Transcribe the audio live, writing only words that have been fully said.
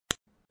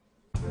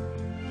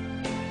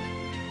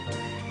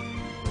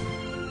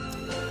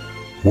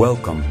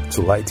Welcome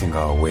to Lighting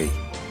Our Way,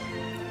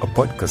 a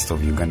podcast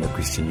of Uganda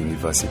Christian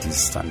University's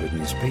standard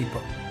newspaper.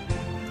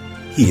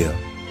 Here,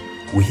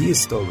 we hear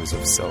stories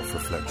of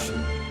self-reflection,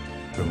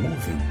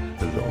 removing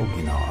the log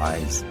in our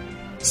eyes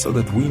so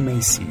that we may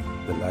see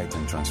the light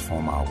and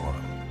transform our world.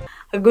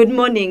 Good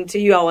morning to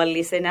you, our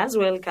listeners.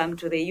 Welcome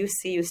to the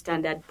UCU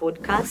Standard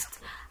Podcast.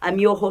 I'm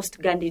your host,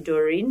 Gandhi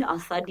Doreen, a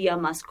third-year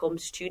mass comm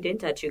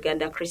student at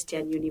Uganda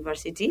Christian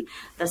University,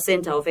 the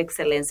Center of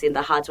Excellence in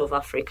the heart of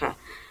Africa.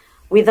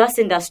 With us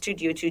in the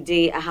studio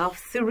today, I have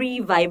three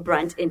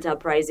vibrant,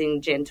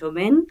 enterprising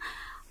gentlemen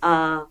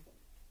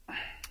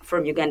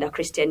from Uganda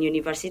Christian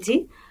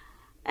University.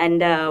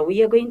 And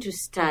we are going to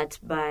start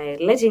by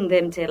letting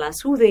them tell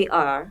us who they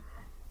are.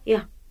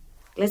 Yeah,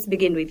 let's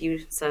begin with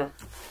you, sir.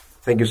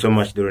 Thank you so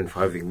much, Doreen,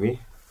 for having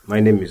me. My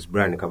name is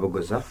Brian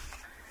Kaboggoza,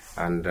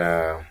 and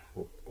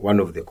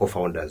one of the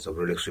co-founders of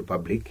Rolex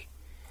Republik,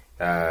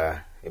 a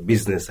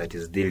business that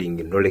is dealing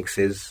in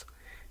Rolexes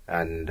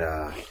and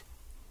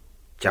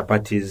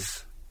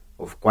chapatis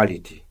of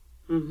quality.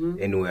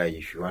 Anywhere,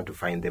 if you want to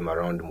find them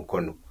around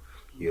Mukono,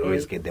 you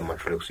always get them at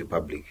Rolex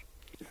Republik.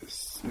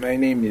 Yes. My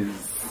name is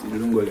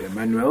Ilungole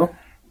Emma.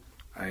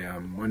 I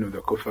am one of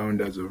the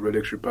co-founders of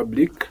Rolex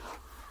Republik.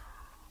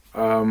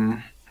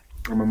 I'm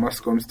a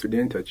mass comm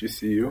student at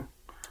UCU,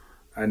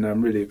 and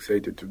I'm really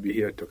excited to be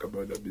here to talk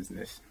about the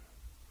business.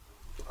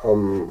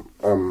 Good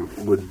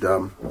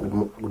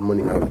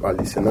morning, our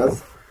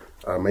listeners.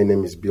 My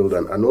name is Bill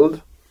Dan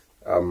Arnold.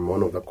 I'm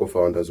one of the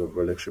co-founders of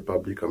Rolex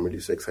Republik. I'm really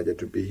so excited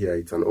to be here.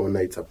 It's an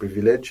honor, it's a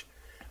privilege.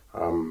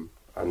 Hope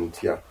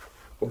to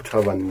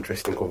have an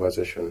interesting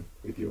conversation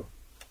with you.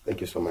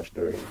 Thank you so much,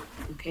 Doreen.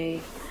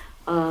 Okay.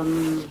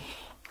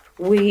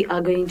 We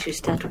are going to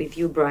start with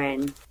you,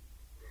 Brian.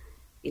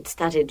 It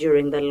started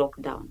during the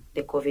lockdown,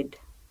 the COVID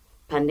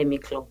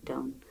pandemic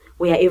lockdown,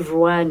 where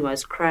everyone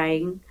was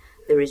crying.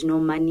 There is no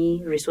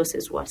money,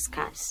 resources were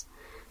scarce.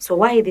 So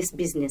why this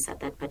business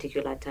at that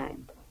particular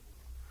time?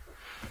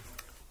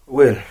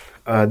 Well,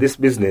 this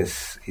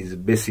business is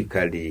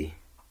basically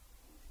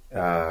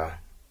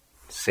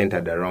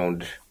centered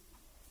around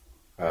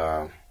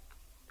 4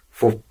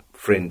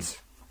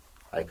 friends,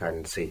 I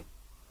can say.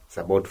 It's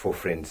about 4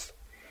 friends.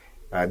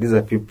 This is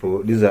a group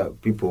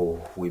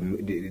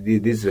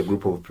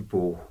of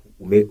people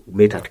who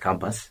met at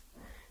campus,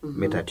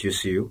 met at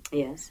UCU.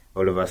 Yes.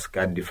 All of us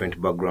got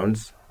different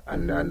backgrounds,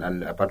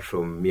 and apart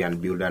from me and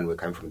Bill Dan, we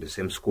came from the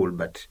same school,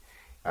 but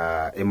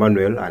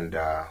Emmanuel and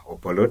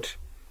Opolot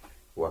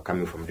were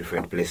coming from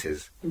different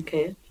places.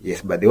 Okay.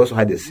 Yes, but they also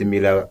had a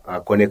similar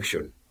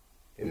connection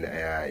in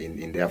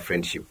their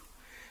friendship.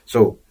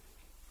 So,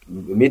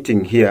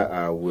 meeting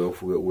here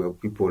were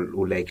people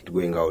who liked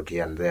going out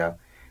here and there.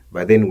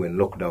 But then when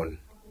lockdown,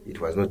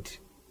 it was not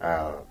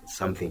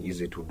something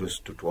easy to do,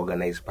 to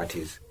organize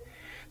parties.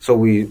 So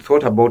we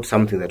thought about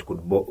something that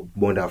could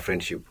bond our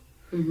friendship.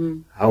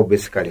 How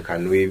basically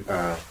can we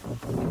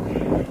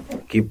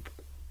keep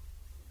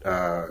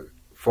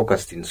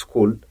focused in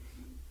school,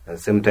 at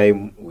the same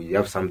time we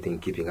have something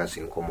keeping us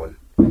in common.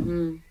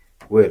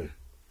 Well,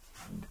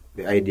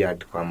 the idea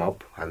had come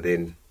up, and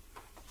then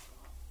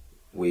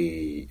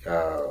we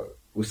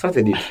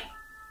started it.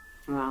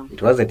 Wow.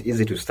 It wasn't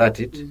easy to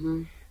start it.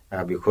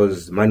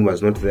 Because money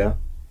was not there.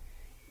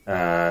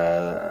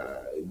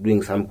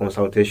 Doing some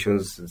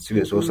consultations,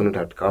 students also not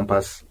at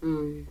campus.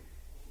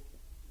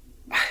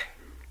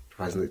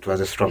 It was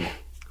a struggle.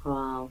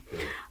 Wow.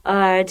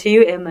 To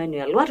you,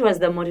 Emmanuel, what was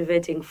the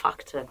motivating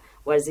factor?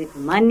 Was it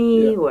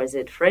money? Yeah. Was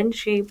it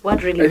friendship?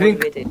 What really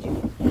motivated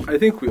you? I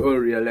think we all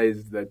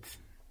realized that.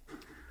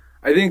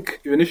 I think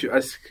even if you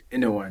ask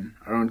anyone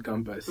around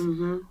campus,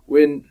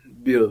 when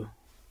Bill,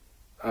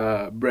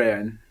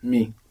 Brian,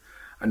 me,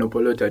 and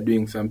Opolot are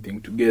doing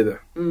something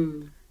together,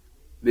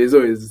 it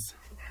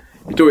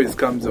always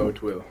comes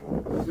out well.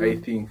 I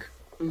think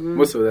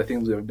most of the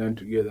things we have done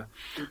together.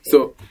 Okay.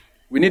 So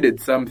we needed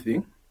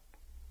something.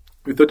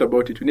 We thought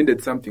about it. We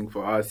needed something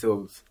for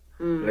ourselves,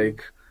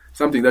 like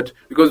something that,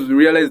 because we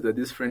realized that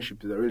this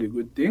friendship is a really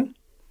good thing,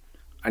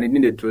 and it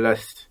needed to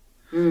last.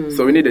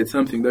 So we needed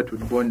something that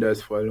would bond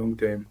us for a long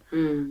time.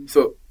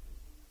 So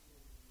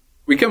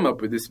we came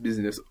up with this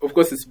business. Of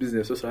course, this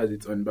business also has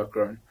its own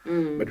background.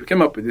 But we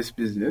came up with this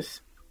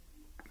business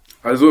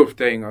as a way of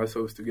tying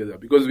ourselves together,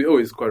 because we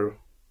always quarrel.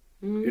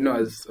 You know,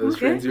 as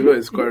friends, you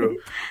always quarrel.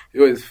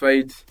 You always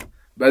fight.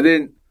 But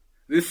then,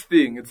 this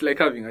thing, it's like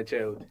having a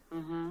child.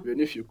 Even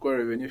if you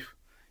quarrel, even if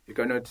you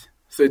cannot.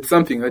 So it's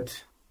something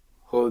that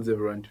holds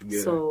everyone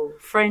together. So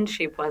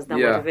friendship was the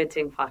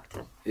motivating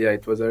factor. Yeah,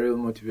 it was a real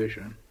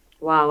motivation.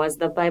 Wow, as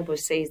the Bible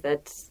says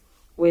that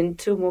when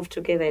 2 move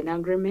together in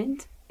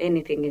agreement,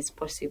 anything is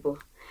possible.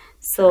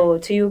 So,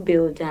 to you,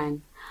 Bill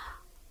Dan,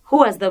 who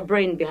was the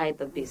brain behind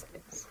the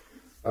business?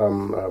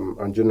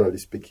 And generally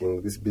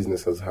speaking, this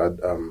business has had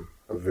a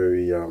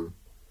very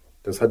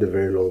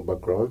long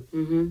background.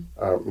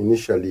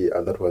 Initially,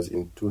 that was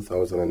in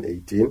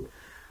 2018.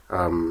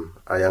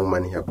 A young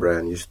man here,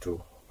 Brian, used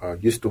to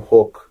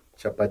hawk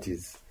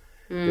chapatis.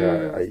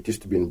 Yeah, it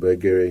used to be in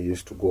Bulgaria. He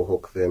used to go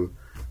hawk them,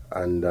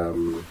 and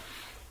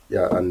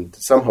and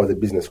somehow the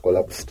business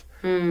collapsed.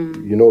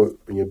 You know,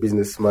 when you're a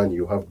businessman,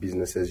 you have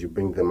businesses, you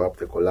bring them up,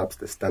 they collapse,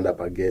 they stand up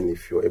again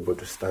if you're able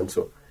to stand.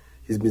 So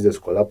his business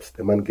collapsed,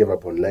 the man gave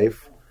up on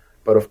life.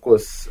 But of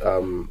course,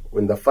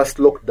 when the first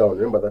lockdown,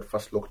 remember that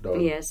first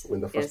lockdown? Yes.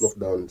 When the first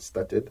lockdown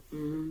started,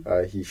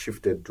 he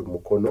shifted to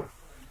Mukono.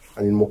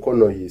 And in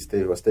Mukono, he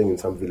was staying in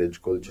some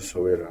village called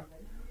Chisowera.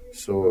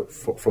 So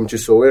from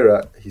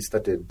Chisowera, he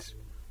started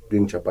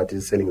doing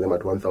chapatis, selling them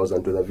at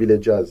 1,000 to the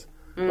villagers.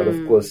 But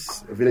of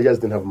course, villagers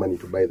didn't have money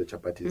to buy the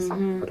chapatis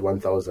at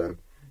 1,000.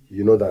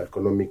 You know the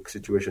economic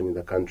situation in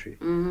the country.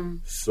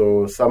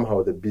 So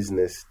somehow the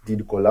business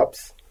did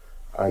collapse,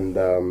 and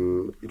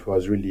it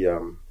was really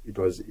it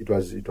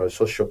was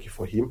so shocking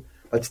for him.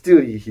 But still,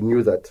 he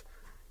knew that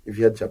if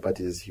he had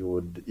chapatis, he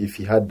would. If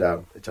he had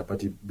a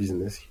chapati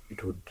business,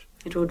 it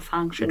would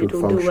function. It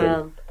would do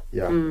well.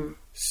 Yeah.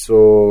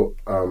 So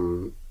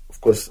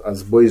of course,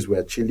 as boys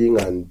were chilling,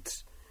 and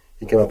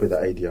he came up with the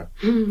idea.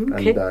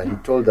 Okay. And he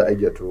told the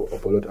idea to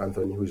Opolot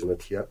Anthony, who is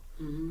not here.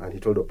 And he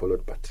told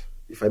Opolot, but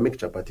if I make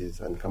chapatis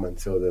and come and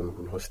sell them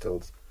in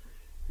hostels,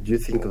 do you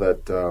think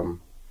that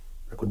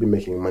I could be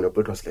making money?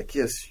 Opolot was like,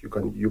 yes, you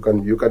can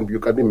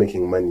be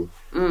making money.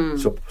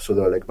 So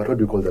they were like, but what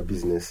do you call the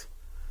business?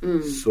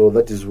 So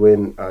that is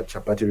when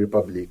Chapati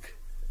Republic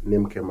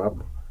name came up.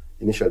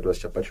 Initially it was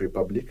Chapati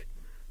Republic,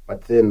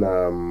 but then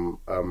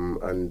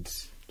and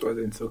it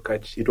wasn't so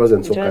catchy. It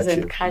wasn't so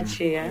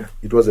catchy, yeah.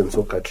 It wasn't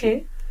so catchy.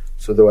 Okay.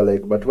 So they were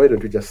like, but why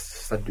don't we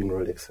just start doing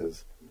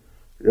Rolexes?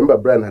 Remember,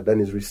 Brian had done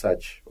his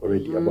research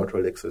already about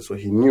Rolexes, so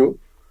he knew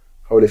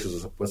how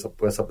Rolexes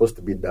were supposed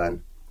to be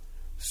done.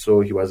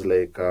 So he was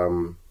like,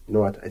 you know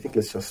what, I think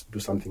let's just do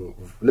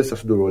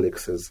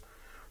Rolexes.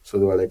 So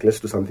they were like, let's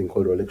do something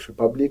called Rolex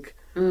Republic.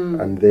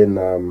 And then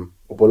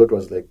Opolot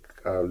was like,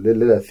 let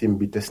the theme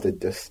be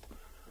tested.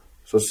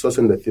 So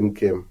when the theme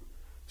came.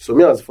 So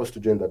me, I was forced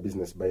to join the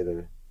business, by the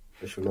way.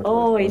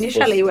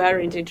 Initially you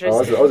weren't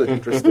interested. I wasn't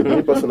interested.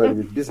 Me personally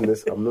with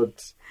business, I'm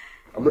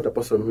not a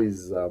person who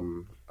is,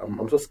 I'm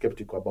so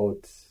skeptical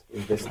about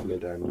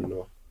investment and,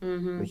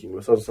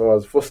 making. So I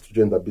was forced to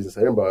join the business.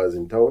 I remember I was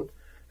in town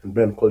and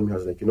Brian called me. I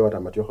was like, you know what,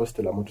 I'm at your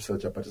hostel. I want to sell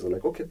chapatis. I'm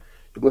like, okay,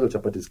 you go to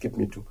chapatis, keep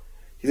me too.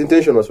 His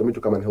intention was for me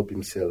to come and help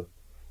him sell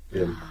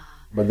them.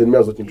 But then me, I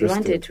was not interested.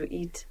 You wanted to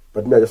eat.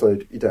 But me, I just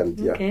wanted to eat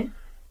and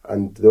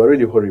and they were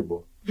really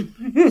horrible.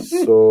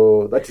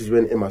 So that is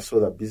when Emma saw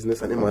the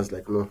business, and Emma was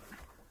like, no,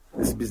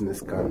 this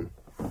business can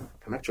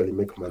actually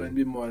make money. It can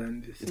be more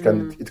than this.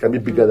 It can be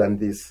bigger than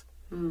this.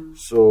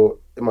 So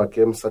Emma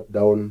came, sat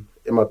down.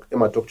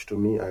 Emma talked to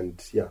me,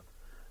 and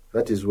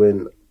that is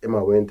when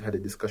Emma had a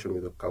discussion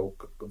with the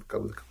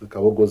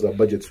Kaboggoza.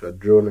 Budgets were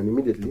drawn, and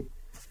immediately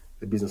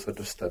the business had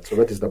to start. So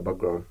that is the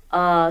background.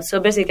 So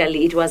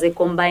basically, it was a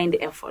combined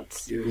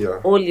effort. Yeah.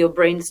 All your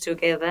brains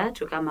together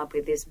to come up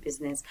with this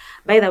business.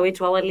 By the way,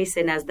 to our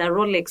listeners, the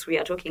Rolex we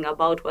are talking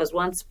about was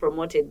once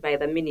promoted by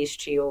the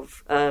Ministry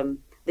of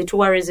the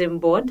Tourism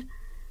Board.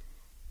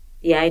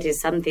 Yeah, it is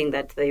something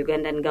that the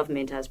Ugandan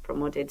government has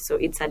promoted, so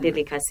it's a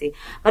delicacy.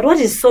 But what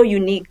is so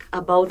unique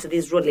about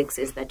these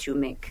Rolexes that you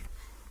make?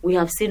 We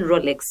have seen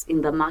Rolex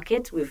in the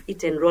market. We've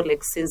eaten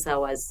Rolex since I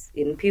was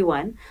in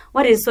P1.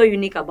 What is so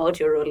unique about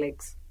your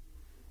Rolex?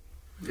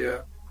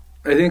 Yeah,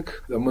 I think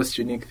the most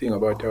unique thing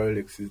about our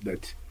Rolex is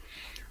that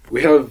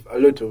we have a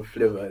lot of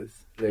flavors.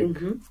 Like,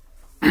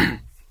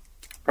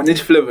 and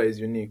each flavor is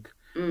unique.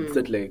 It's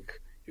not like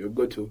you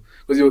go to,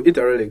 because you eat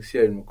a Rolex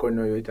here in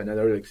Mukono, you eat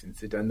another Rolex in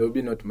City, and there'll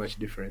be not much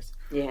difference.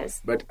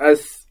 Yes. But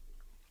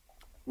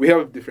we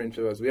have different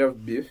flavors. We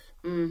have beef.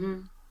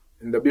 In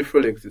the beef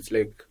Rolex, it's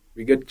like,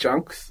 we get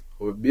chunks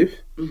of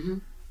beef,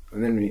 and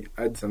then we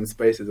add some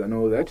spices and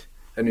all that.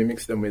 Then we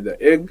mix them with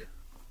the egg,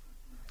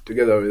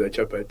 together with the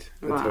chapat.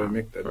 That's how we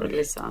make that.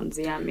 Really sounds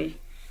yummy.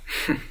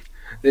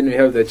 Then we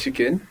have the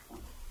chicken.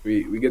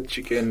 We get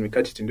chicken, we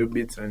cut it into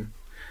bits, and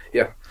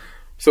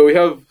so we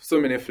have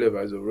so many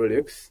flavors of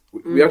Rolex.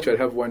 We actually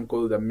have one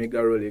called the Mega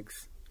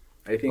Rolex.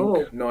 I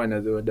think no one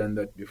has ever done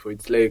that before.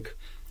 It's like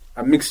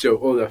a mixture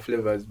of all the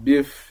flavors: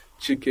 beef,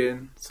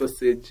 chicken,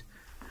 sausage,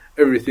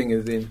 everything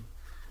is in.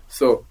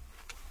 So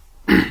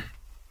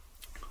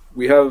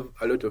we have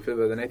a lot of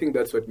flavors, and I think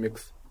that's what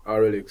makes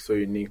our Rolex so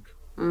unique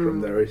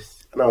from the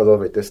rest. And I was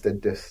all a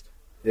tested test.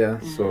 Yeah.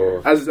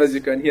 So as you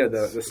can hear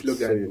the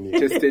slogan,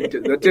 tested.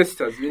 The test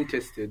has been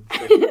tested.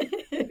 So,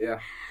 yeah.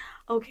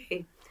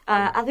 Okay.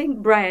 I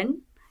think,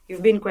 Brian,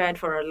 you've been quiet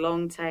for a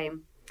long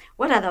time.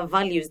 What are the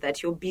values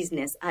that your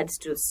business adds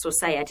to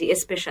society,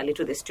 especially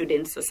to the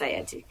student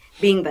society,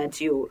 being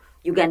that you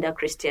Uganda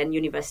Christian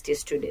University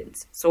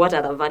students? So what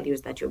are the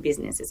values that your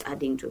business is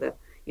adding to the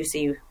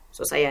UCU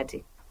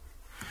society?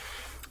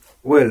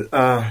 Well,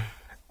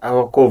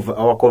 our core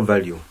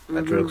value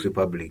at Rolex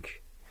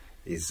Republic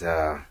is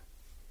a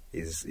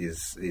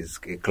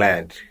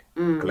client.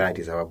 Client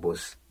is our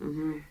boss.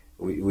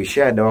 We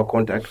shared our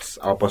contacts,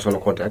 our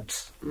personal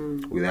contacts,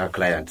 with our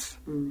clients.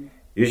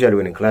 Usually,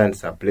 when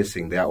clients are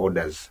placing their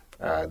orders,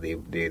 they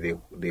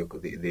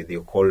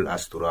call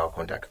us through our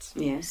contacts.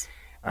 Yes.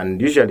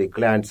 And usually,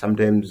 clients,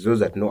 sometimes those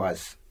that know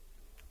us,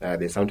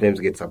 they sometimes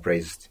get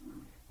surprised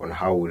on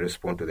how we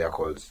respond to their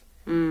calls.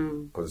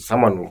 Because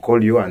someone will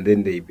call you and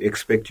then they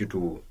expect you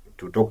to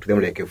talk to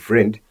them like a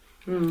friend,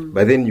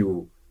 but then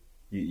you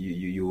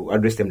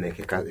address them like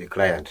a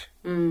client.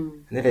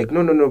 And they're like,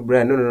 no,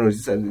 Brian, no,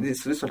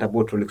 this is not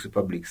about Rolex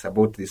Republik, it's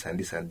about this and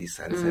this and this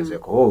and this. And it's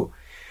like, oh.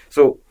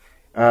 So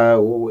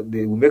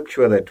we make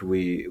sure that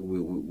we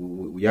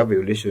have a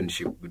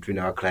relationship between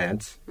our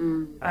clients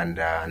and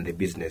the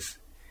business.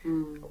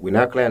 When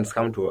our clients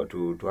come to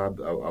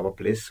our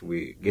place,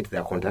 we get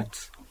their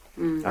contacts,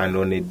 and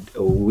on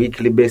a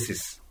weekly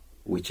basis,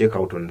 we check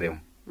out on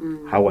them.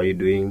 How are you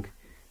doing?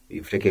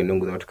 If taking long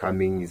without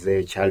coming, is there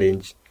a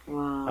challenge?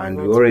 Wow,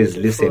 and we always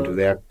listen to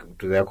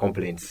their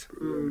complaints.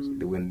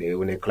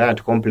 When a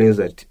client complains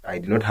that I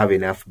do not have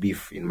enough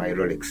beef in my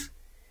Rolex,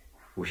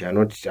 we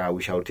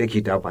shall take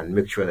it up and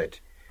make sure that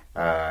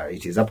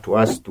it is up to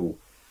us to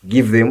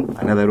give them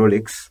another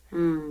Rolex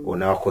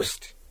on our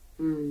cost.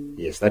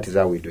 Yes, that is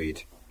how we do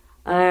it.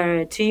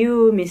 To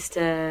you,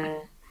 Mr.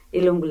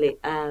 Ilungole,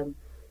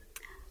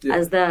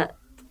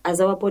 as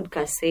our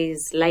podcast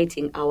says,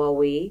 lighting our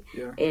way,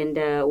 and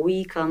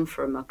we come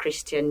from a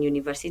Christian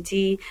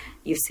university.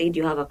 You said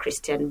you have a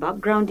Christian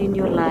background in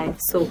your life.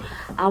 So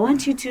I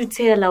want you to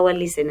tell our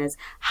listeners,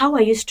 how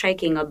are you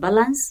striking a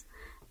balance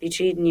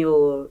between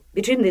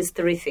these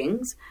three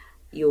things: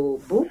 your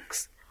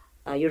books,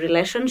 your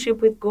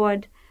relationship with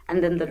God,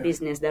 and then the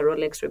business, the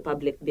Rolex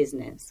Republik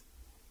business?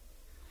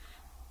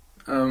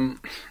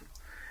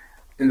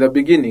 In the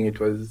beginning, it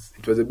was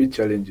a bit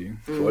challenging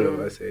for all of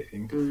us, I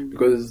think,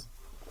 because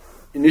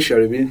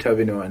initially we didn't have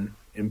anyone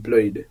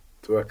employed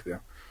to work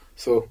there.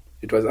 So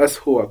it was us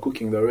who were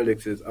cooking the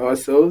Rolexes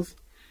ourselves,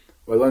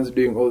 were the ones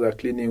doing all the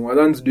cleaning, were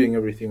the ones doing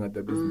everything at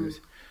the business.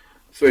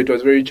 So it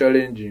was very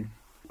challenging.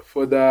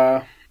 For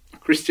the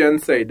Christian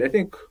side, I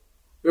think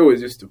we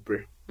always used to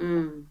pray.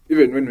 Even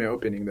when we were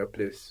opening the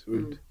place,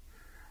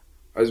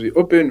 as we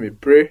open, we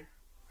pray.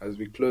 As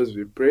we close,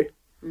 we pray.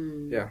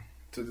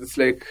 So it's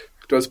like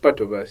it was part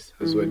of us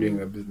as we were doing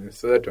the business.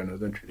 So that one was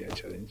not really a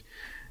challenge.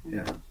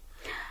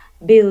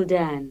 Bill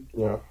Dan.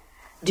 Yeah.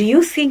 Do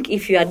you think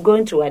if you had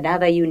gone to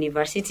another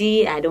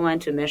university, I don't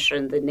want to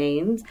mention the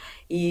names,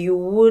 you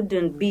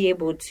wouldn't be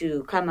able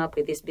to come up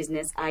with this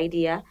business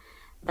idea?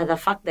 But the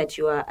fact that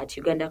you are at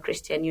Uganda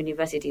Christian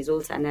University is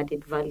also an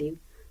added value.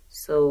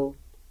 So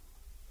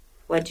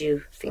what do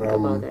you think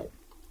about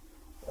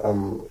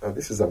that?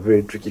 This is a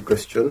very tricky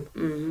question.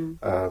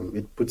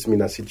 It puts me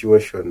in a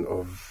situation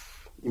of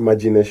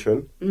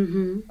imagination,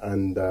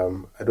 and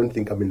I don't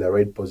think I'm in the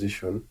right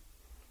position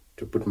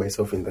to put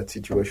myself in that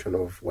situation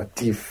of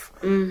what if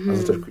I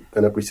was at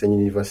Uganda Christian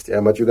University.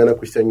 I'm at Uganda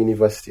Christian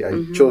University. I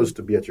chose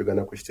to be at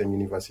Uganda Christian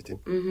University.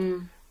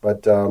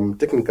 But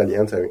technically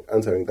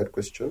answering that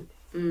question,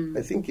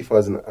 I think if I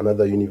was in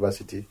another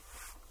university,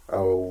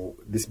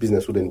 this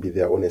business wouldn't be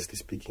there, honestly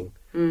speaking.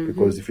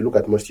 Because if you look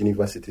at most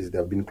universities, they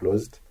have been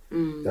closed.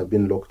 They have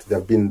been locked. They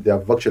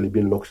have actually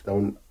been locked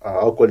down.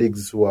 Our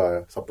colleagues who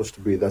are supposed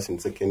to be with us in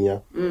second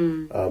year,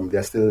 they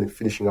are still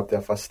finishing up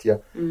their first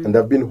year, and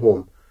they've been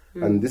home.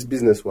 And this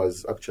business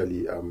was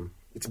actually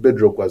its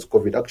bedrock was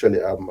COVID.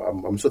 Actually,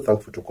 I'm so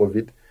thankful to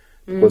COVID,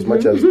 because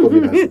much as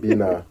COVID has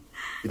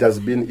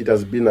been it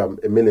has been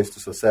a menace to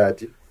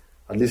society.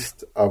 At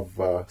least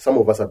some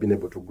of us have been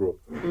able to grow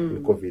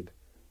in COVID.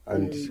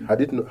 And had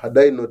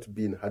we not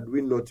been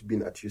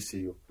at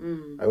UCU,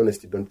 I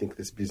honestly don't think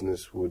this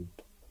business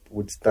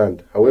would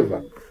stand.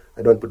 However,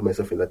 I don't put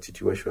myself in that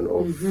situation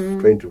of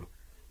trying to,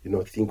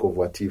 think of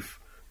what if.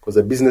 Because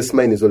a business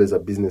mind is always a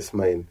business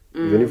mind.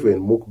 Even if we're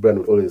in Mook, Brand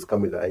would always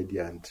come with the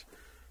idea and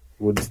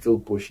would still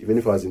push. Even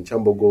if I was in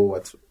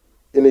Chambogo,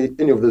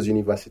 any of those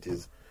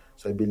universities.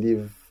 So I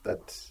believe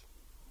that,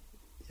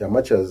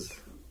 much as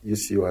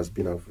UCU has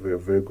been a very,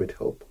 very great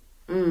help,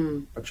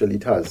 actually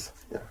it has.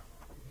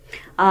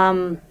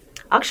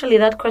 Actually,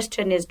 that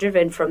question is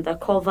driven from the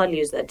core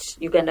values that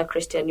Uganda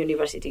Christian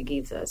University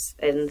gives us.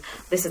 And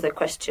this is a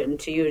question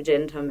to you,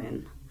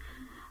 gentlemen.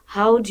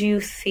 How do you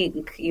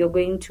think you're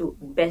going to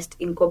best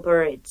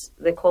incorporate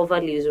the core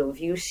values of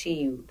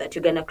UCU that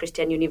Uganda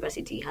Christian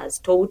University has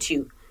taught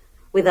you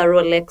with a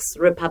Rolex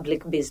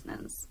Republik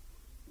business?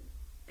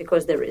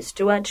 Because there is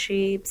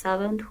stewardship,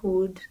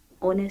 servanthood,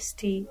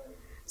 honesty.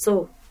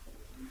 So,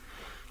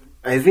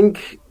 I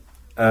think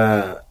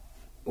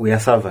we are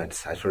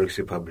servants at Rolex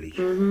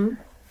Republik.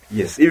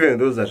 Yes, even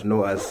those that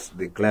know us,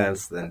 the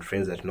clients and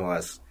friends that know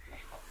us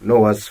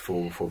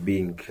for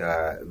being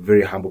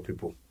very humble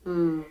people.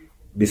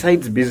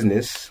 Besides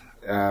business,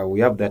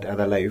 we have that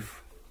other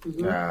life,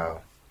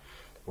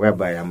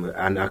 whereby I'm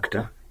an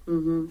actor.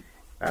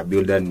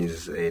 Bill Dan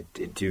is a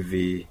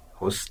TV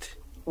host.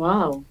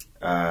 Wow.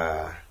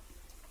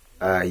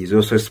 He's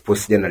also a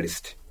sports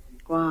journalist.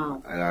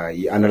 Wow.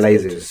 He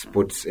analyzes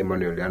sports,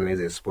 Emmanuel. He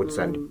analyzes sports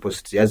and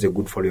posts. He has a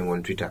good following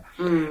on Twitter.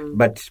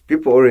 But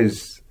people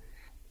always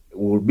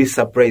will be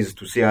surprised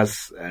to see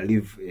us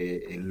live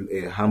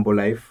a humble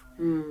life.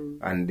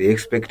 And they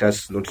expect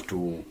us not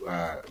to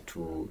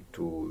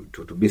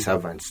be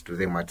servants to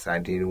them at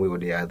any way or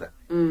the other.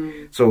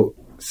 So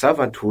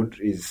servanthood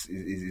is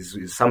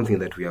something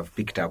that we have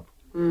picked up.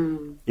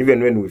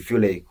 Even when we feel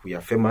like we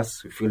are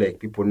famous, we feel like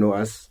people know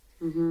us,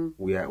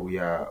 we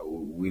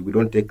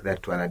don't take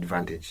that to an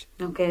advantage.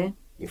 Okay.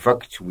 In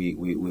fact,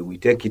 we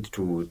take it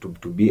to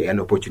be an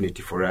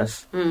opportunity for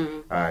us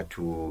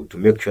to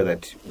make sure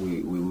that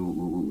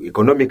we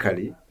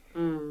economically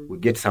we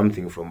get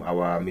something from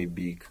our,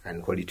 maybe I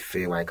can call it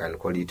fame, I can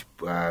call it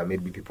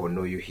maybe people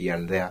know you here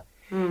and there.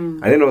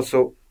 And then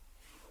also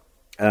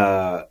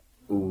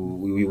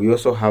we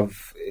also have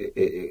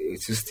a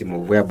system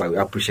of whereby we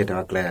appreciate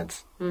our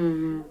clients.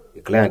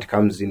 The client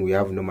comes in, we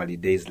have normally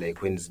days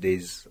like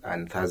Wednesdays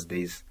and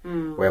Thursdays,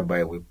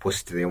 whereby we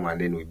post them, and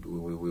then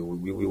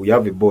we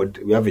have a board,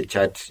 we have a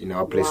chat in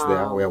our place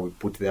there where we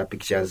put their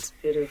pictures.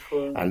 That's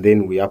beautiful. And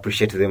then we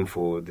appreciate them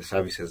for the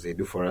services they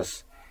do for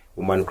us.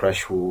 Woman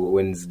Crush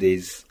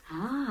Wednesdays,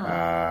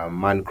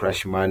 Man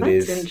Crush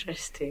Mondays. That's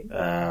interesting.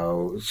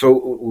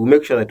 So we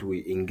make sure that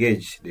we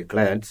engage the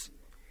clients.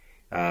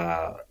 They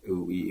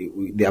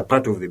are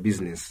part of the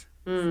business.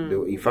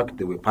 In fact,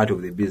 they were part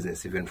of the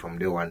business even from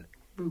day one.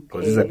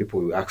 Because these are people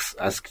who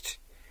asked,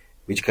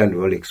 which kind of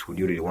Rolex would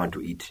you really want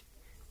to eat?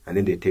 And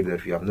then they tell you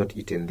that we have not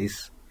eaten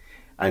this.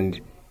 And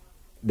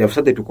they've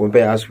started to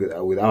compare us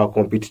with our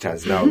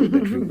competitors now.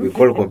 That we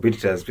call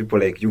competitors people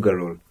like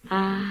Yugarol.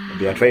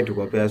 They are trying to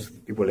compare us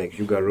with people like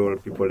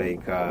Yugarol, people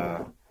like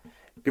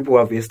people who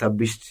have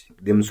established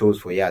themselves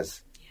for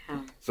years.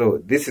 Yeah. So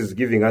this is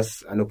giving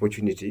us an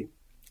opportunity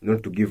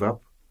not to give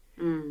up.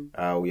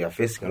 We are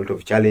facing a lot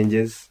of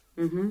challenges.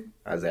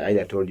 As I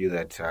earlier told you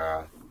that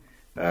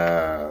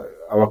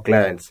our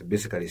clients are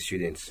basically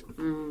students,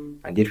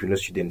 and yet we know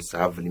students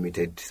have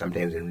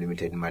sometimes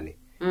limited money.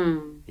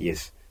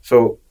 Yes.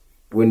 So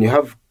when you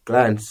have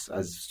clients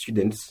as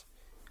students,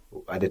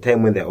 at the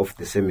time when they're off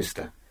the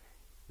semester,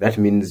 that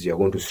means you're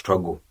going to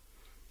struggle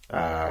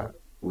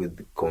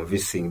with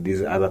convincing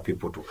these other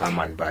people to come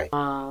and buy.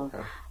 Wow.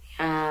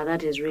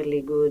 That is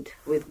really good.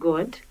 With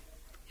God,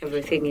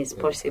 everything is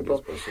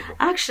possible.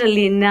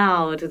 Actually,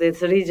 now to the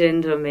three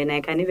gentlemen, I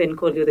can even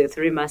call you the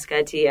three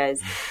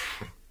musketeers.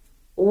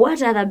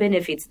 What are the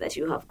benefits that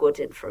you have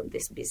gotten from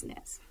this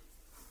business?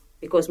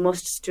 Because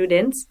most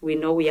students, we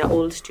know we are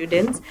all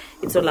students,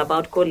 it's all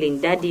about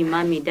calling daddy,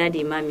 mommy.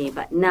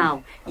 But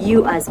now,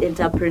 you as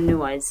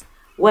entrepreneurs,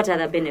 what are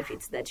the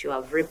benefits that you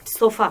have reaped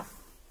so far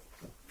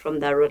from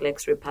the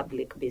Rolex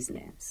Republik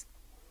business?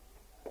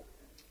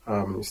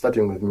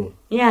 Starting with me.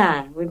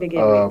 Yeah, we begin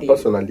with you.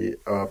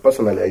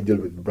 Personally, I deal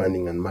with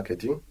branding and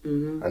marketing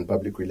and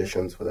public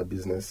relations for the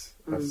business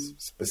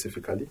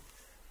specifically.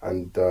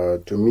 And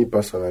to me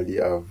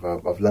personally,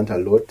 I've learned a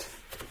lot.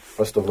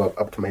 First of all, I've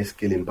upped my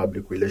skill in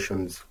public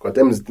relations. Because at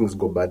times things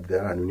go bad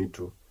there, and we need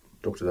to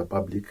talk to the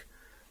public.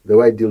 The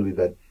way I deal with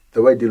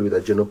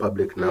the general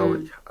public now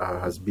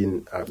has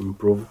been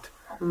improved.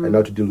 I know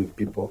how to deal with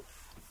people,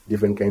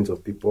 different kinds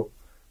of people.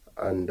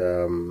 And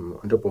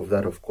on top of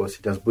that, of course,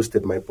 it has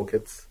boosted my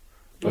pockets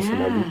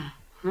personally.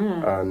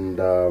 And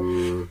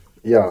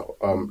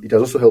it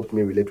has also helped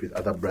me relate with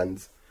other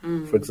brands.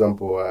 For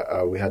example,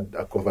 we had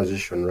a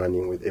conversation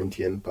running with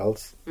MTN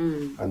Pulse.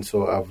 And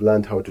so I've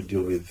learned how to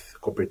deal with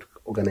corporate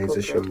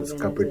organizations,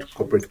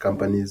 corporate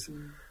companies.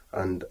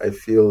 And I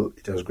feel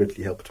it has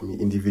greatly helped me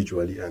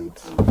individually. And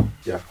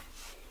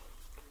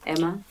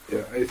Emma?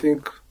 Yeah, I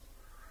think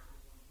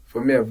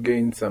for me, I've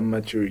gained some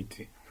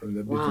maturity from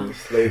the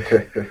business. Like,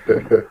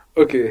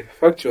 okay,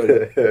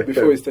 factually,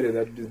 before we started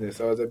that business,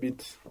 I was a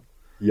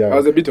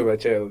bit of a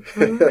child.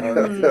 I was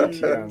a bit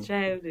young.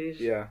 Childish.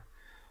 Yeah.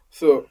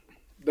 So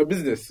the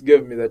business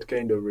gave me that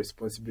kind of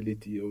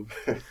responsibility of,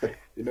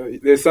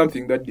 there's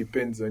something that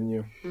depends on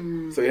you.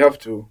 So you have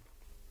to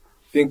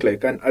think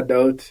like an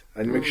adult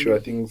and make sure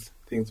things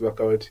work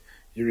out.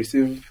 You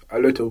receive a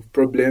lot of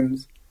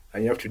problems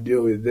and you have to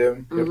deal with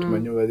them. You have to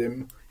maneuver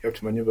them. You have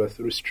to maneuver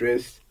through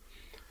stress.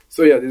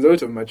 So yeah, there's a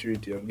lot of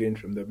maturity I've gained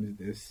from the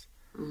business.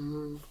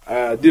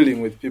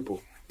 Dealing with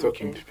people,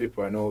 talking to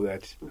people and all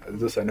that.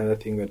 That's another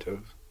thing that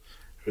I've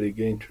really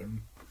gained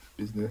from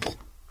business.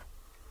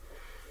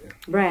 Yeah.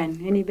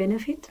 Brian, any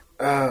benefit?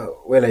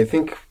 Well, I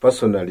think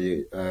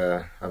personally,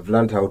 I've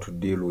learned how to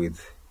deal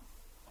with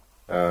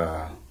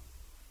the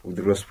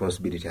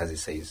responsibility, as it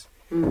says,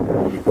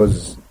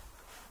 because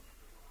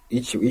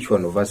each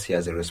one of us here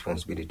has a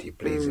responsibility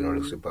plays in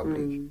Rolex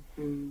Republik,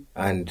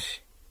 and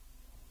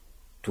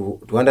to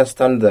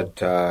understand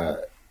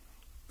that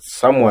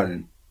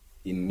someone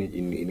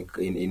in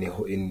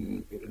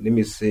let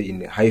me say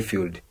in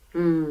Highfield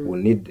will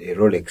need a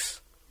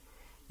Rolex.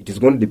 It is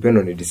going to depend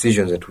on the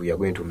decisions that we are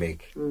going to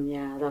make.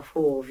 The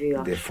four of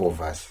you. The four of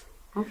us.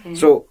 Okay.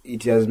 So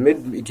it has let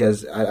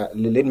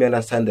me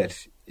understand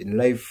that in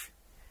life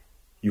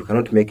you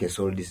cannot make a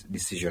sole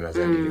decision as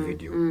an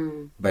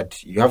individual,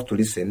 but you have to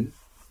listen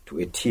to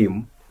a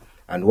team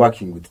and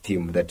working with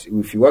team. That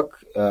if you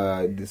work,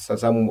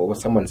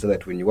 someone said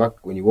that when you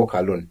walk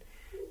alone,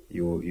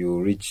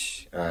 you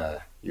reach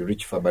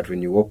far, but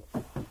when you walk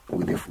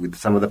with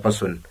some other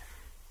person,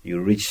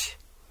 you reach.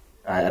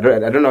 I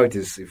don't know how it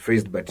is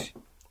phrased, but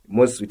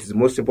it is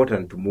most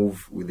important to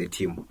move with the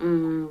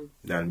team.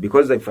 Than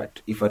because if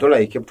at all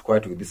I kept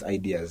quiet with these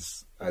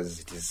ideas, as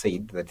it is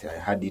said that I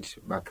had it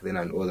back then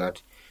and all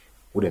that,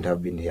 wouldn't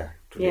have been here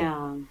today.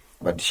 Yeah.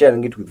 But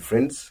sharing it with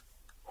friends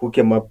who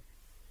came up,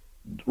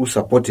 who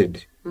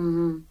supported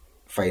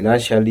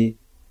financially,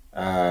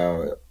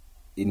 they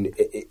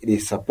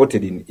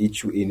supported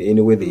in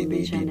any way they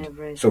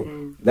did.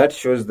 So that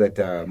shows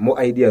that more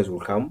ideas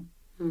will come,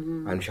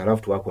 and we shall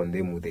have to work on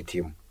them with the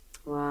team.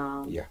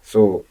 Wow. Yeah.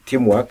 So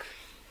teamwork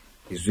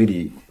is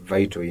really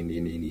vital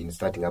in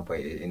starting up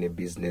any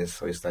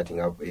business or starting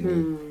up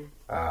any.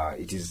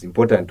 It is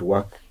important to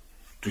work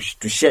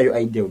to share your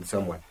idea with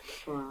someone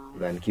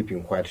than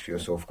keeping quiet to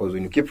yourself. Because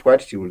when you keep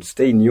quiet, it will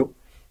stay in you,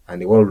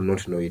 and the world will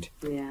not know it.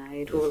 Yeah,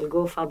 it will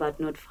go far, but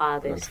not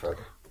farthest.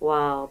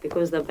 Wow,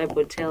 because the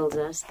Bible tells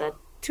us that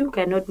two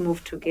cannot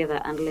move together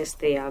unless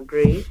they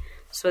agree.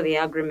 So the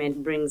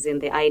agreement brings in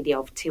the idea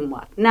of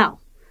teamwork. Now,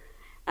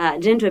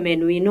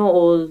 gentlemen, we know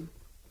all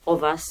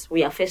of us,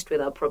 we are faced with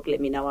a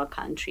problem in our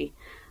country.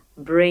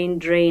 Brain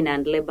drain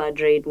and labor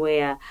drain,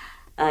 where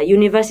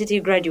university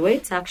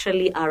graduates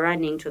actually are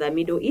running to the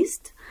Middle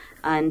East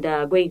and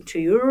going to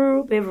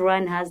Europe.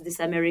 Everyone has this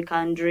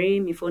American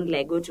dream. If only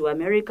I go to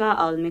America,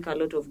 I'll make a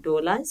lot of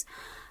dollars.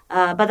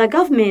 But the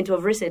government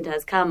of recent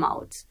has come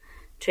out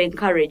to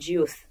encourage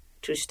youth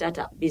to start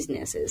up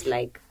businesses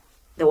like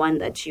the one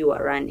that you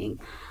are running.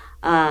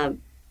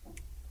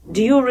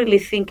 Do you really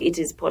think it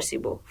is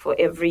possible for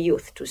every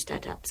youth to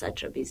start up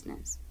such a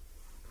business?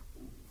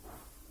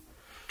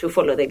 To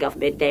follow the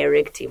government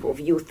directive of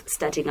youth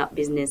starting up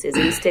businesses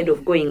instead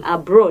of going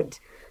abroad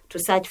to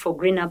search for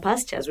greener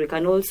pastures. We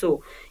can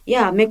also,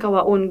 make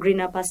our own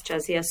greener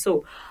pastures here.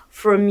 So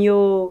from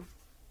your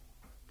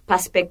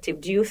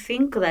perspective, do you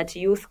think that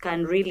youth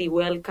can really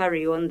well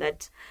carry on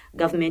that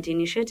government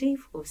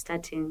initiative of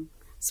starting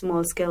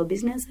small-scale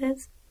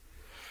businesses?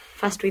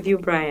 First with you,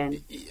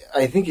 Brian.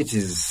 I think it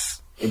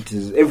is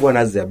everyone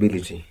has the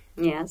ability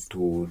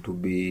to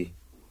be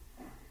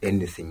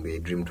anything they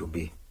dream to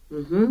be.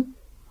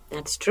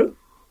 That's true.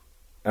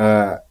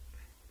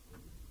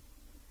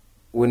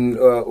 When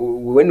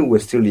we were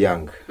still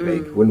young,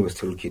 like when we were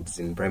still kids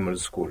in primary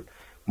school,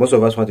 most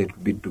of us wanted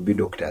to be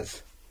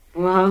doctors.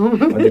 Wow.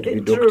 Wanted to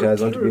be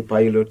doctors, wanted to be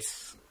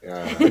pilots.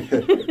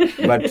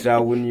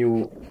 But when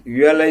you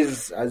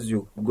realize as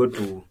you go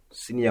to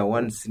senior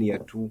 1, senior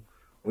 2,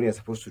 when you're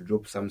supposed to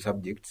drop some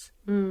subjects,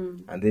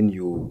 and then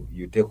you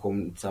take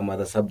home some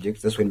other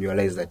subjects, that's when you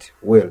realize that,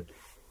 well,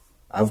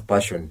 I have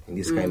passion in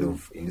this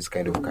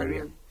kind of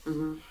career.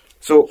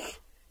 So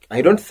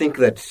I don't think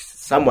that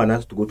someone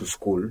has to go to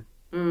school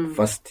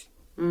first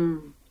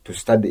to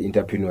study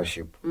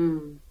entrepreneurship,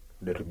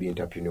 to be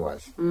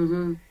entrepreneurs.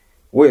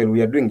 Well,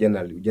 we are doing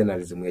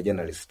journalism, we are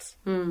journalists.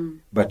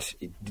 But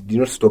it did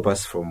not stop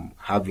us from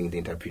having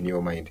the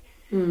entrepreneurial mind.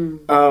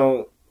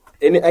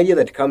 Any idea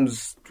that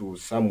comes to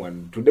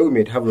someone, today we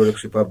might have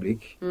Rolex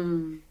Republik,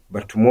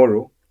 but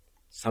tomorrow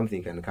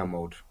something can come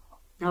out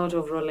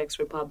of Rolex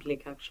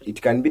Republik, actually. It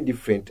can be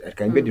different. It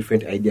can be a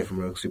different idea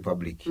from Rolex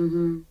Republik.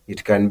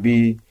 It can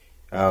be,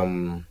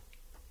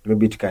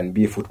 maybe it can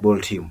be a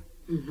football team.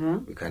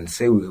 We can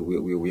say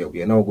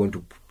we are now going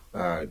to,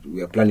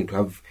 we are planning to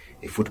have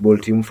a football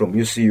team from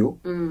UCU,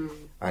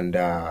 and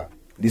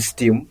this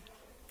team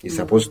is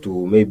supposed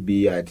to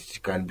maybe it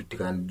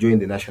can join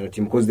the national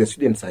team because the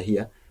students are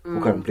here who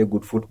can play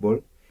good football,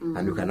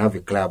 and we can have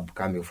a club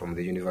coming from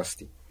the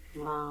university.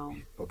 Wow.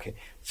 Okay,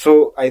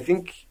 so I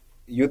think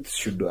youth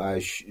should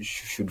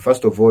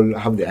first of all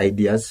have the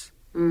ideas,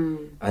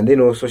 and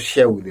then also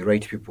share with the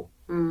right people.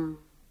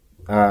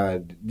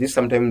 This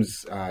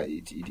sometimes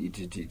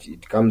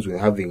it comes with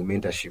having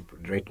mentorship,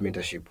 right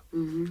mentorship.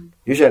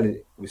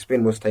 Usually we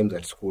spend most times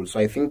at school, so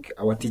I think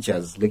our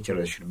teachers,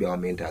 lecturers should be our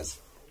mentors.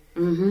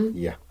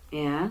 Yeah.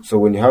 So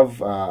when you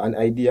have an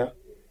idea,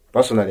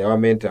 personally, our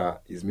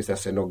mentor is Mr.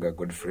 Senoga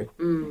Godfrey.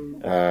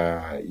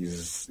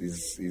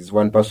 Is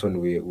one person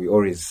we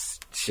always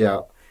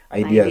share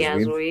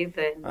ideas with,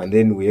 and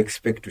then we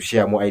expect to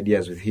share more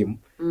ideas with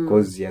him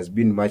because he has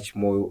been much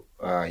more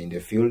in the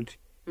field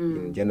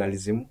in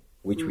journalism,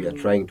 which we are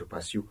trying to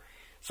pursue.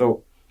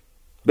 So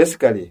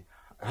basically,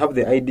 have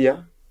the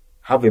idea,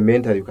 have a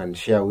mentor you can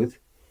share with,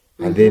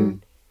 and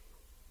then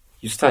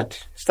you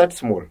start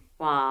small.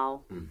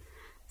 Wow.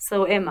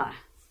 So Emma,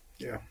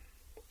 yeah,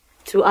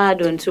 to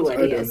add on to what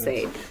he has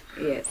said,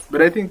 yes.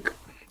 But I think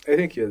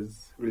he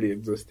has really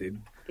exhausted.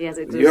 He has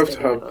exhausted.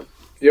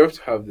 You have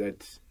to have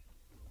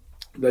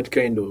that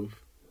kind of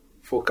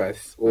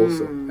focus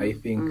also. I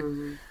think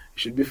you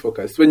should be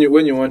focused when you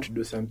want to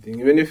do something,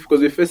 even if,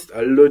 because we faced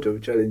a lot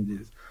of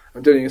challenges.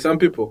 I'm telling you, some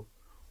people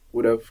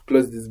would have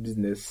closed this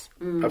business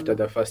after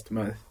the first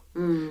month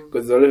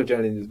because there are a lot of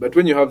challenges. But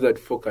when you have that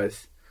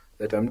focus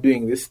that I'm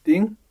doing this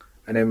thing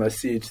and I must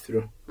see it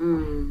through,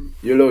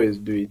 you'll always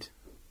do it.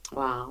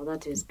 Wow,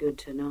 that is good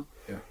to know.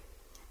 Yeah.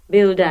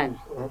 Bill Dan,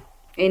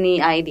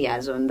 any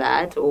ideas on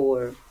that,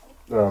 or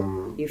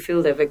You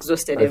feel they've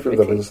exhausted I everything?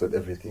 feel they've exhausted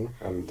everything,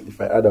 and if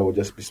I add, I will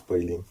just be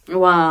spoiling.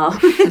 Wow.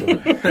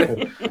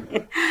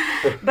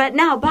 But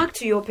now, back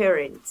to your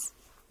parents.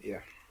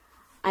 Yeah.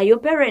 Are your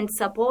parents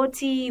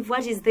supportive?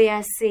 What is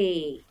their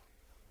say?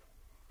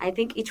 I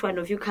think each one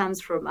of you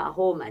comes from a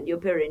home and your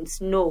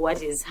parents know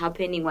what is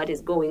happening, what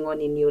is going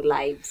on in your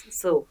lives.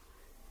 So,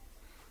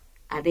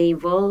 are they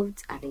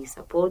involved? Are they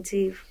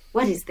supportive?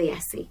 What is their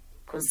say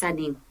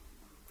concerning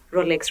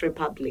Rolex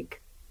Republik?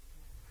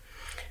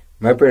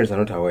 My parents are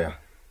not aware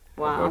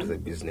Wow. about the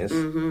business,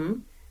 Mm-hmm.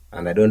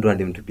 and I don't want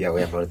them to be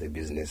aware about the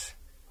business.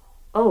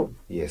 Oh,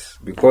 Yes,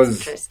 that's because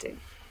interesting.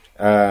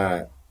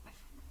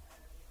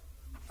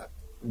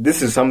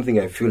 this is something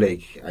I feel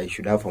like I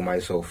should have for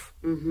myself.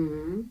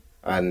 Mm-hmm.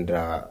 And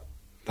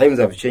times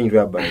have changed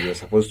whereby you're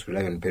supposed to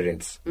rely on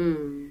parents.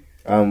 Mm.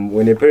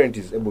 When a parent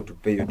is able to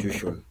pay your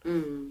tuition,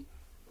 Mm.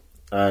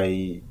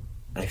 I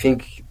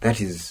think that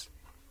is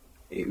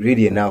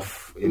really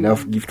enough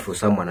gift for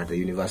someone at the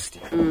university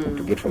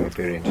to get from a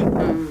parent.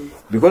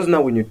 Because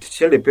now when you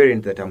tell a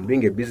parent that I'm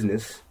doing a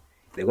business,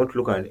 they're going to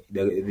look at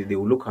they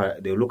will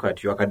look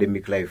at your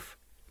academic life.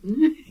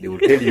 They will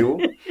tell you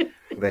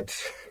that,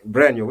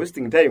 Brian, you're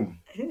wasting time.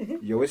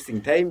 You're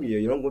wasting time.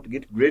 You're not going to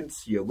get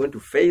grades. You're going to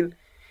fail.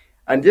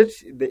 And yet,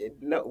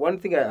 one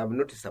thing I have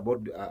noticed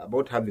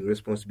about having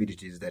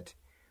responsibility is that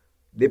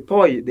the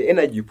power, the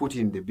energy you put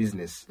in the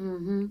business,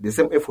 the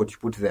same effort you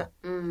put there,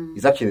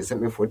 is actually the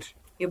same effort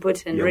You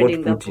put in you're going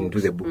reading to the put into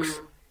books. the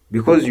books,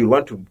 because you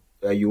want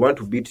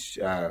to beat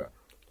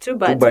Two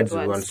birds birds with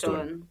with one one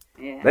stone. stone.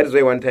 Yeah. That is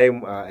why one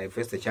time I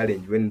faced a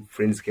challenge when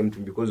friends came to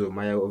me because of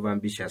my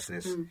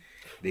overambitiousness.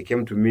 They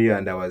came to me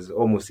and I was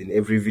almost in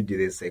every video.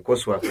 There's a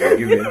coursework we were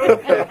given.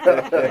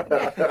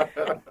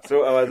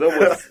 So I was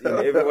almost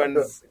in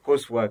everyone's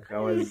coursework. I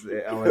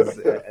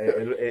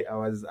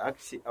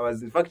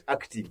was in fact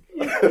acting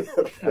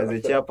as a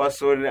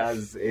chairperson,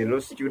 as a law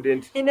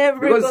student. In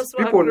every Because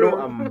coursework people know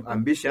group. I'm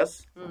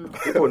ambitious.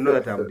 People know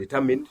that I'm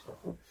determined.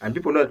 And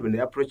people know that when they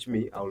approach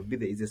me, I will be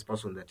the easiest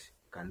person that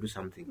can do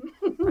something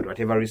at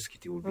whatever risk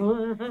it will be.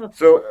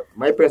 So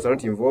my parents are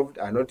not involved,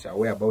 are not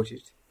aware about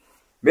it.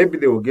 Maybe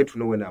they will get to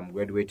know when I'm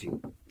graduating.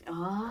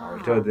 I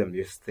will tell them,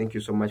 yes, thank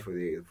you so much for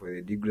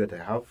the degree that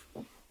I have,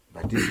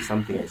 but this is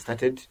something I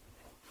started.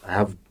 I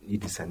have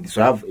it, and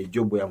so I have a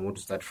job where I want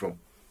to start from.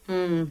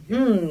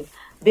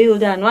 Bill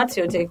Dan, what's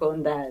your take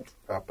on that?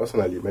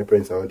 Personally, my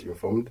parents are not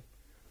informed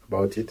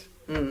about it,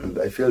 and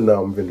I feel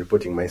now I'm even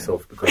reporting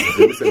myself because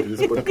they listen to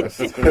this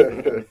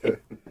podcast.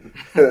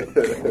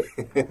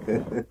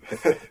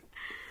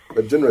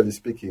 But generally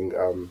speaking,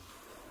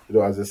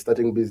 as a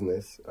starting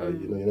business,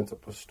 you're not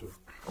supposed to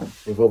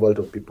involve a lot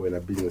of people when a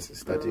business is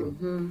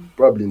starting.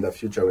 Probably in the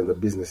future, when the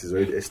business is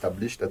already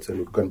established, that's when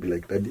we can be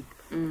like, Daddy,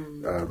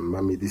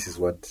 Mommy, this is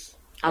what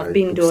I've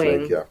been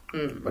doing. Like, yeah.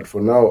 But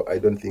for now, I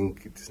don't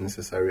think it is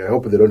necessary. I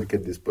hope they don't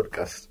get this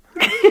podcast.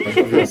 But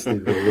obviously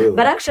they will.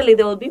 But actually,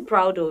 they will be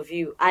proud of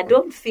you. I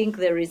don't think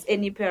there is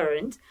any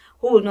parent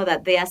who will know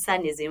that their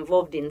son is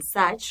involved in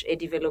such a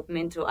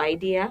developmental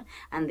idea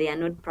and they are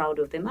not proud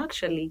of them.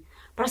 Actually,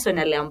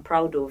 personally, I'm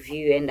proud of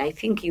you, and I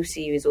think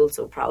UCU is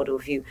also proud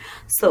of you.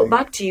 So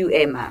back to you,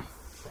 Emma.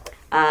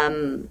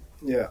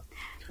 Yeah.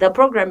 The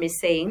program is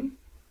saying,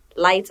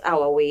 light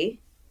our way.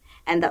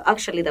 And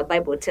actually, the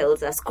Bible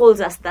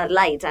calls us the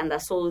light and the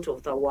salt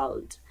of the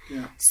world.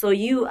 Yeah. So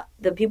you,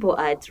 the people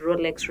at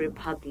Rolex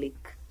Republik,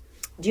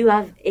 do you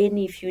have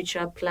any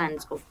future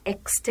plans of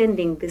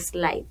extending this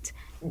light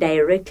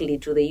directly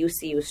to the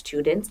UCU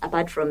students,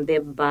 apart from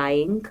them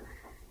buying?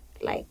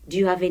 Like, do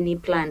you have any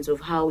plans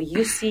of how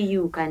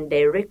UCU can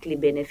directly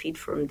benefit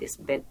from this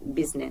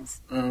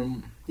business?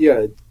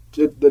 Yeah,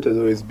 that has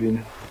always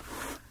been.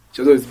 It's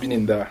always been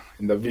in the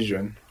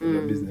vision of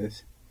the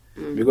business,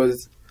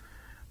 because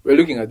we're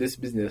looking at this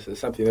business as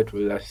something that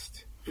will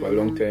last for a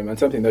long time and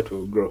something that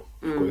will grow,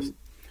 of course.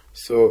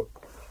 So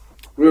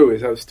we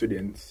always have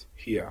students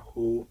here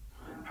who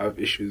have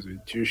issues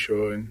with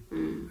tuition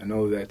and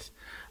all that,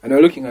 and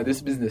we're looking at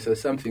this business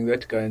as something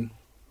that can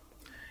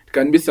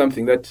be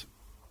something that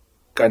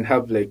can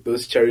have like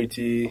those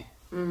charity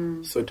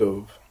sort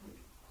of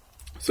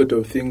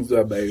things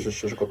whereby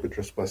social corporate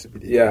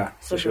responsibility. Yeah,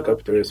 social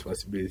capital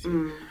responsibility,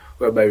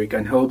 whereby we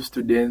can help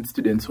students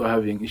who are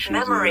having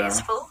issues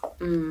with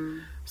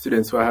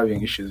students who are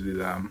having issues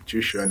with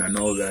tuition and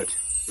all that.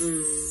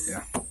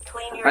 Yeah,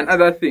 and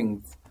other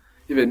things,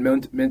 even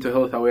mental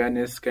health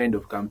awareness kind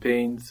of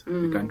campaigns.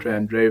 We can try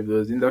and drive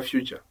those in the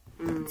future.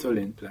 It's all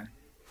in plan.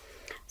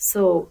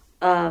 So,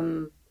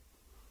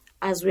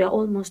 as we are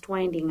almost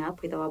winding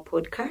up with our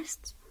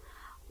podcast,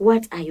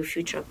 what are your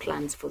future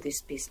plans for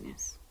this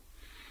business?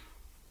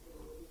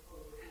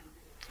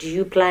 Do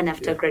you plan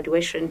after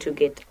graduation to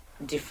get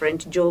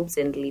different jobs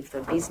and leave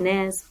the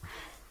business?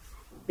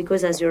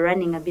 Because as you're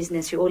running a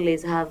business, you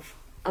always have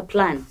a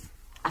plan,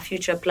 a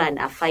future plan,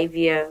 a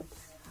 5-year,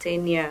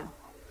 10-year.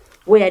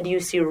 Where do you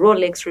see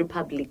Rolex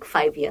Republik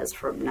 5 years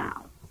from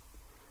now?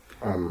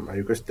 I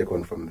request take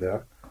on from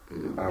there.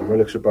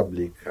 Rolex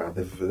Republik,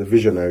 the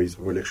visionaries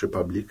of Rolex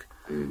Republik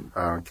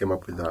came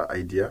up with the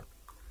idea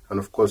And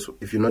of course,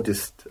 if you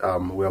noticed,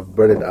 we have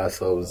branded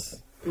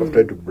ourselves. We've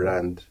tried to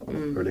brand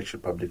Rolex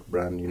Republik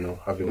brand,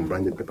 having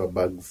branded paper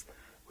bags.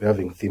 We're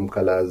having theme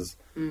colors.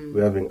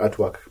 We're having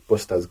artwork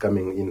posters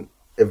coming in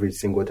every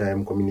single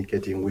time,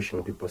 communicating,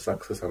 wishing people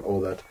success and all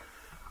that.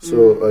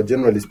 So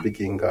generally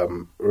speaking,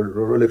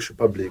 Rolex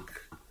Republik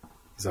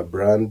is a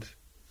brand.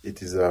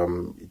 It is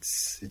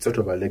it's sort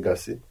of a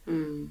legacy.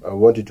 I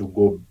want it to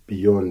go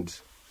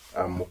beyond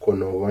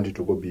Mukono. I want it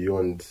to go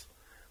beyond.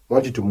 I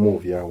want it to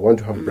move. I want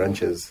to have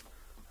branches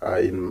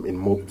in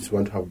Mobs. I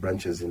want to have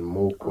branches in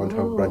Mok. I want to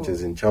have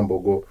branches in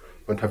Chambogo. I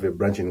want to have a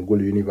branch in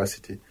Gulu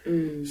University.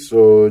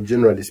 So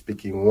generally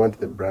speaking, we want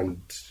the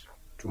brand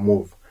to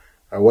move.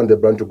 I want the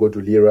brand to go to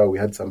Lira. We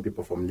had some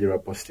people from Lira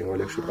posting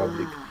Rolex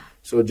Republik.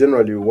 So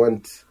generally, we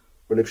want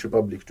Rolex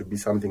Republik to be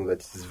something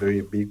that is very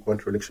big. We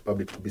want Rolex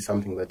Republik to be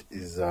something that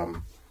is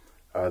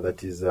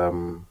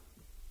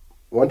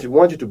want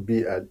it to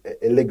be a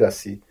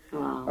legacy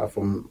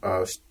from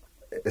a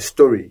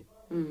story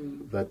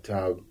that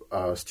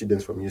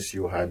students from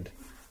UCU had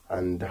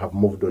and have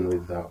moved on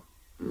with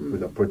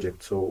the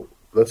project. So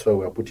that's why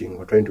we're putting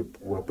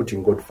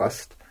God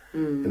first.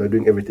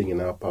 Doing everything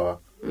in our power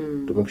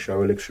to make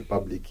sure Rolex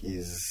Republik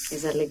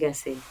is a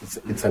legacy.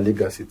 It's a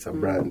legacy. It's a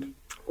brand.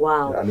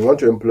 Wow. And we want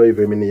to employ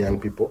very many young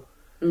people.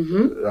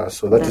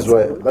 So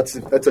that's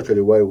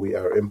actually why we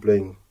are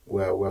employing.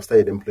 We have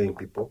started employing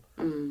people.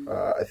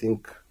 I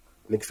think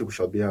next week we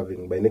shall be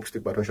having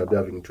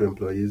 2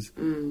 employees.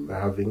 We're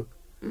having.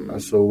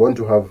 So we want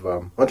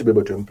to be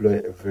able to employ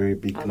a very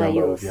big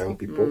number of young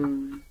people.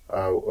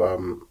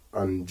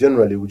 And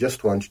generally, we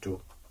just want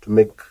to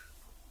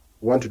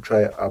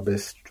try our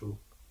best to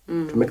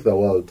make the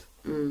world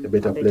a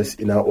better place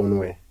in our own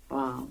way.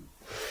 Wow.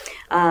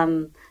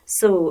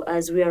 So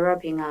as we are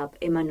wrapping up,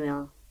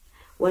 Emmanuel,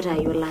 what are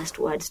your last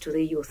words to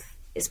the youth,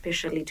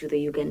 especially to the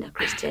Uganda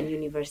Christian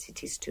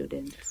University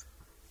students?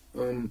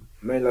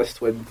 My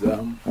last words,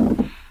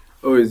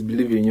 always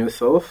believe in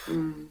yourself.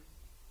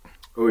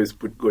 Always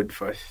put God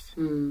first.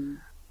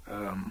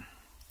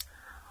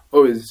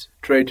 Always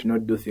try to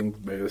not do things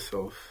by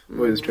yourself.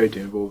 Always try to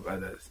involve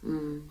others,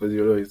 because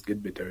you'll always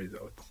get better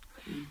results.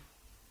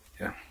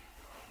 Yeah.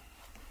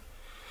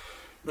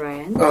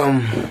 Brian?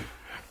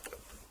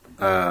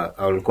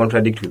 I will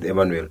contradict with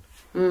Emmanuel.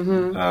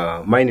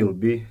 Mine will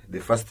be, the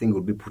first thing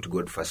will be put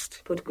God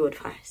first. Put God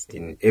first.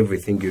 In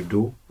everything you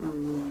do.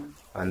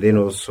 And then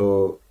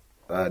also,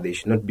 they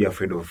should not be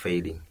afraid of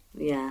failing.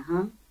 Yeah,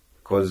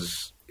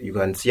 Because you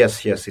can see us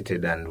here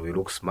seated and we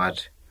look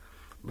smart,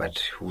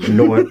 but we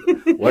know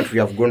what we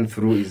have gone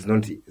through is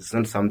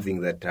not something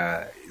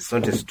that, it's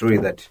not a story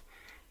that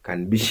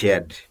can be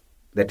shared,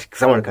 that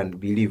someone can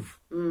believe.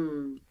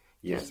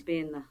 Yes.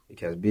 It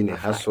has been a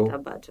hassle. A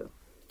battle.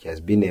 It has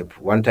been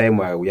one time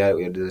we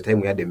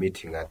had a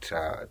meeting at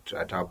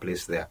our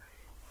place there,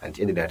 and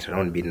it ended at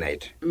around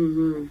midnight.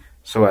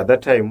 So at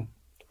that time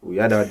we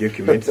had our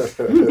documents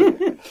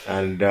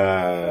and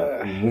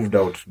we moved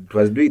out. It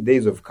was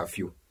days of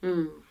curfew.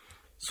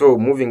 So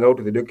moving out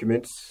with the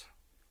documents,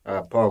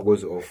 power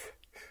goes off.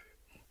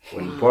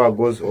 When power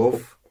goes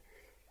off,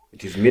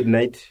 it is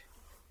midnight.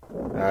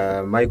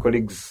 My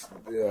colleagues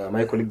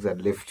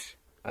had left.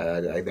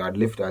 I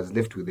was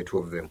left with the 2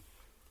 of them,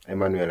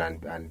 Emmanuel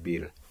and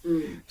Bill.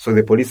 So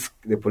the police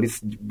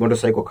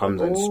motorcycle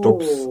comes and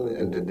stops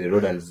at the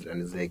road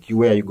and is like,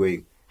 where are you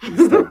going?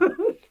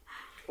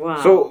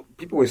 Wow. So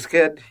people were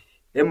scared.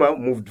 Emma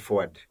moved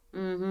forward.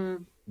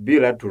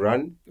 Bill had to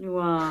run.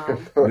 Wow.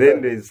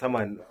 Then there's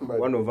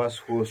one of us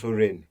who also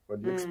ran.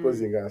 But you're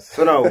exposing us.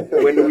 So now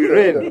when we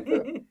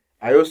ran,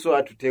 I also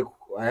had to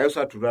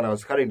run. I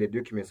was carrying the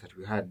documents that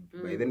we had.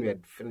 By then we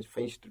had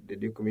finished the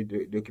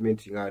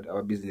documenting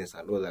our business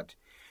and all that.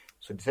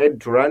 So I decided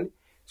to run.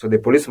 So the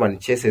policeman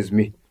chases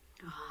me.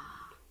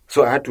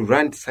 So I had to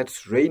run. It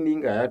starts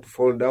raining. I had to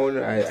fall down.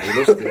 I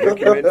lost the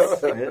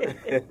documents.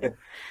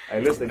 I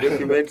lost the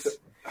documents.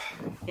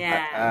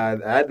 Yeah.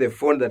 I had the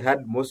phone that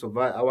had most of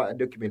our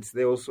documents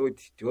there also.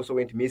 It also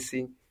went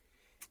missing.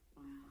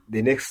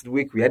 The next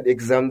week we had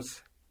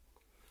exams.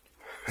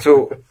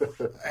 So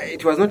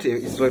it was not an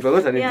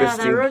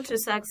interesting. The road to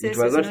success it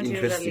was is not not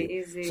interesting. usually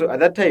easy. So at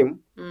that time,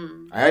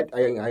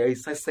 I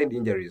sustained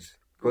injuries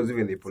because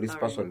even the police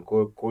person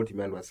called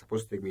me and was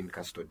supposed to take me in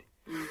custody.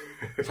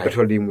 So I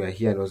told him we are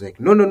here, and I was like,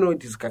 no,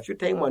 it is curfew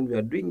time and we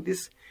are doing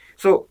this.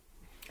 So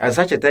at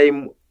such a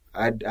time,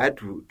 I had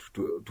to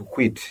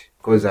quit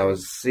because I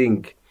was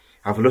seeing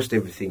I've lost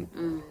everything.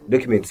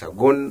 Documents are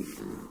gone.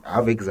 I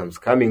have exams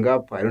coming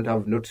up. I don't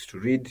have notes to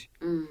read.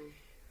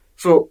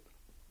 So,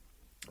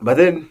 but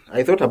then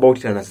I thought about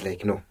it and I was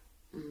like, no,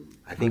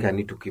 I think I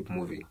need to keep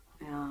moving.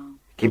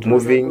 Keep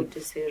moving.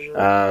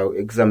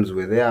 Exams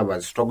were there. I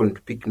was struggling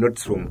to pick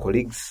notes from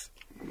colleagues.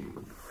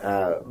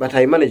 But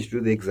I managed to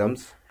do the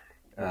exams.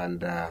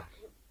 And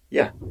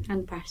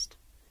And passed.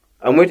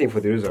 I'm waiting for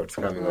the results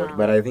coming out,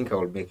 but I think I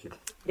will make it.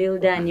 Bill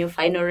Dan, your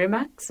final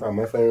remarks?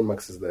 My final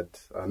remarks is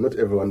that not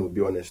everyone will be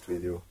honest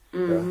with you.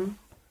 Mm-hmm.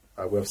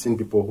 We have seen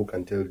people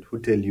who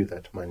tell you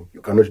that, man,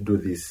 you cannot do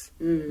this.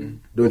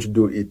 Don't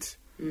do it.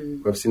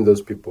 We have seen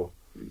those people.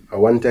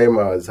 One time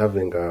I was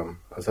having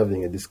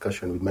a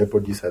discussion with my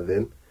producer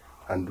then,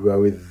 and we were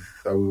with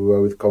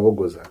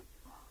Kaboggoza.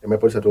 And my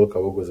producer told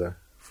Kaboggoza,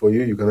 for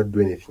you cannot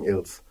do anything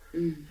else.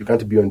 You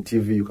can't be on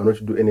TV, you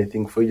cannot do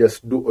anything. For you,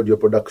 just do audio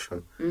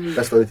production.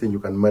 That's the only thing you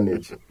can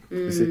manage.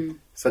 You see,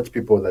 such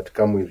people that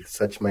come with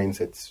such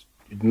mindsets,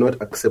 you do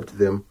not accept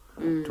them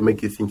to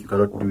make you think you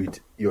cannot do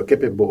it. You are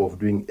capable of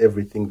doing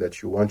everything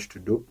that you want to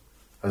do,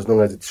 as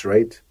long as it's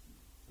right.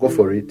 Go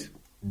for it,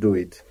 do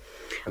it,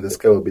 and the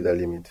sky will be the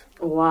limit.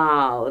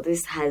 Wow,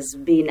 this has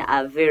been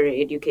a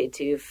very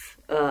educative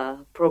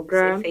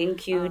program. So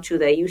thank you to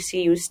the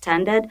UCU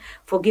Standard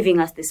for giving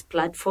us this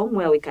platform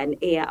where we can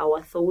air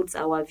our thoughts,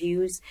 our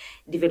views,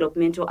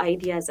 developmental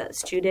ideas as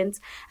students.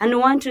 And we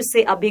want to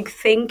say a big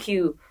thank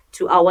you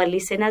to our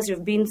listeners.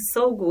 You've been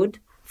so good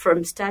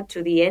from start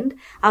to the end.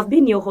 I've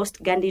been your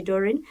host, Gandhi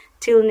Doreen.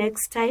 Till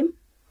next time,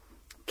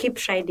 keep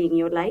shining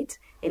your light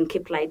and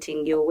keep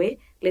lighting your way.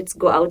 Let's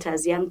go out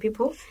as young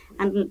people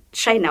and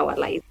shine our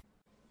light.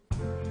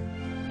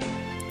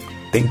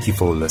 Thank you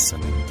for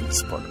listening to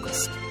this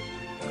podcast.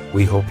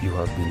 We hope you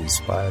have been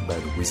inspired by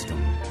the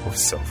wisdom of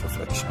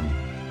self-reflection.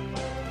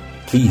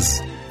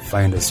 Please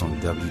find us on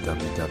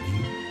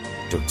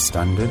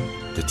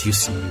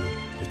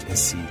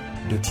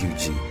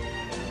www.standard.ucu.sc.ug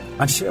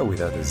and share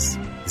with others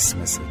this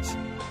message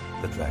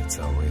that lights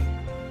our way.